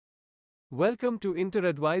Welcome to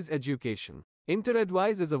Interedwise Education.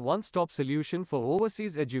 Interedwise is a one-stop solution for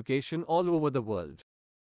overseas education all over the world.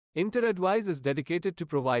 Interedwise is dedicated to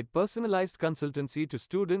provide personalized consultancy to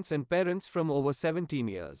students and parents from over 17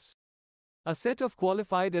 years. A set of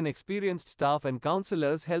qualified and experienced staff and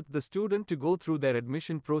counselors help the student to go through their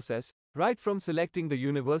admission process, right from selecting the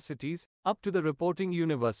universities up to the reporting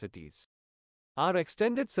universities. Our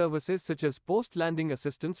extended services such as post-landing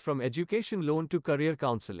assistance from education loan to career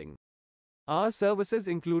counseling. Our services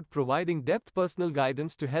include providing depth personal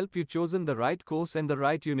guidance to help you chosen the right course and the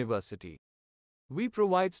right university. We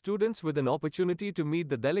provide students with an opportunity to meet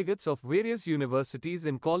the delegates of various universities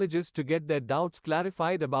and colleges to get their doubts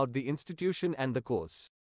clarified about the institution and the course.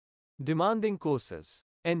 Demanding courses: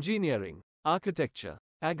 engineering, architecture,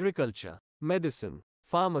 agriculture, medicine,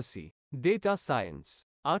 pharmacy, data science,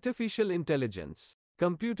 artificial intelligence,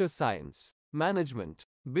 computer science, management,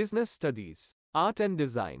 business studies, art and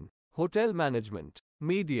design, hotel management,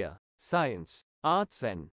 media, science, arts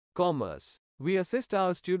and commerce. We assist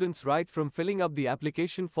our students right from filling up the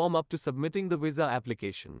application form up to submitting the visa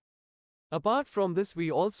application. Apart from this, we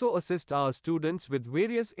also assist our students with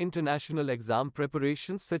various international exam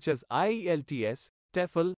preparations such as IELTS,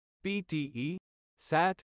 TEFL, PTE,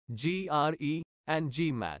 SAT, GRE, and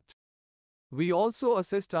GMAT. We also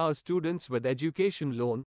assist our students with education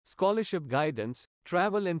loan, scholarship guidance,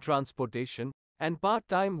 travel and transportation, and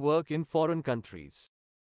part-time work in foreign countries.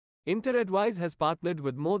 Interedwise has partnered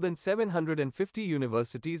with more than 750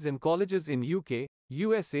 universities and colleges in UK,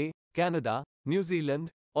 USA, Canada, New Zealand,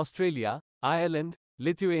 Australia, Ireland,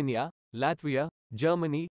 Lithuania, Latvia,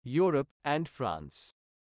 Germany, Europe, and France.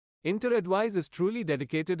 Interedwise is truly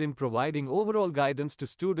dedicated in providing overall guidance to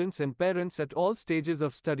students and parents at all stages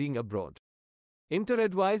of studying abroad.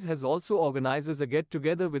 Interedwise has also organizes a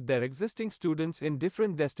get-together with their existing students in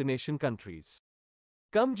different destination countries.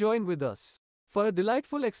 Come join with us for a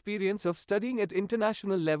delightful experience of studying at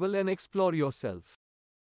international level and explore yourself.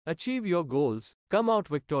 Achieve your goals, come out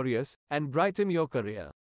victorious, and brighten your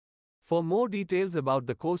career. For more details about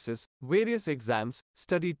the courses, various exams,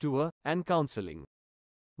 study tour, and counseling,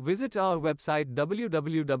 visit our website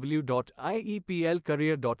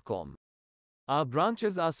www.ieplcareer.com. Our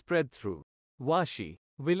branches are spread through Vashi,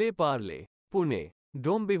 Vile-Parle, Pune,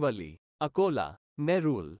 Dombivli, Akola,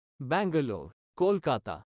 Nerul, Bangalore,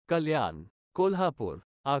 Kolkata, Kalyan, Kolhapur.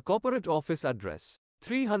 Our corporate office address: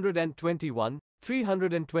 321,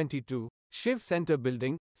 322, Shiv Center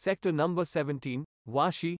Building, Sector number 17,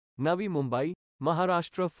 Vashi, Navi Mumbai,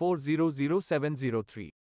 Maharashtra 400703.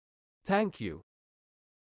 Thank you.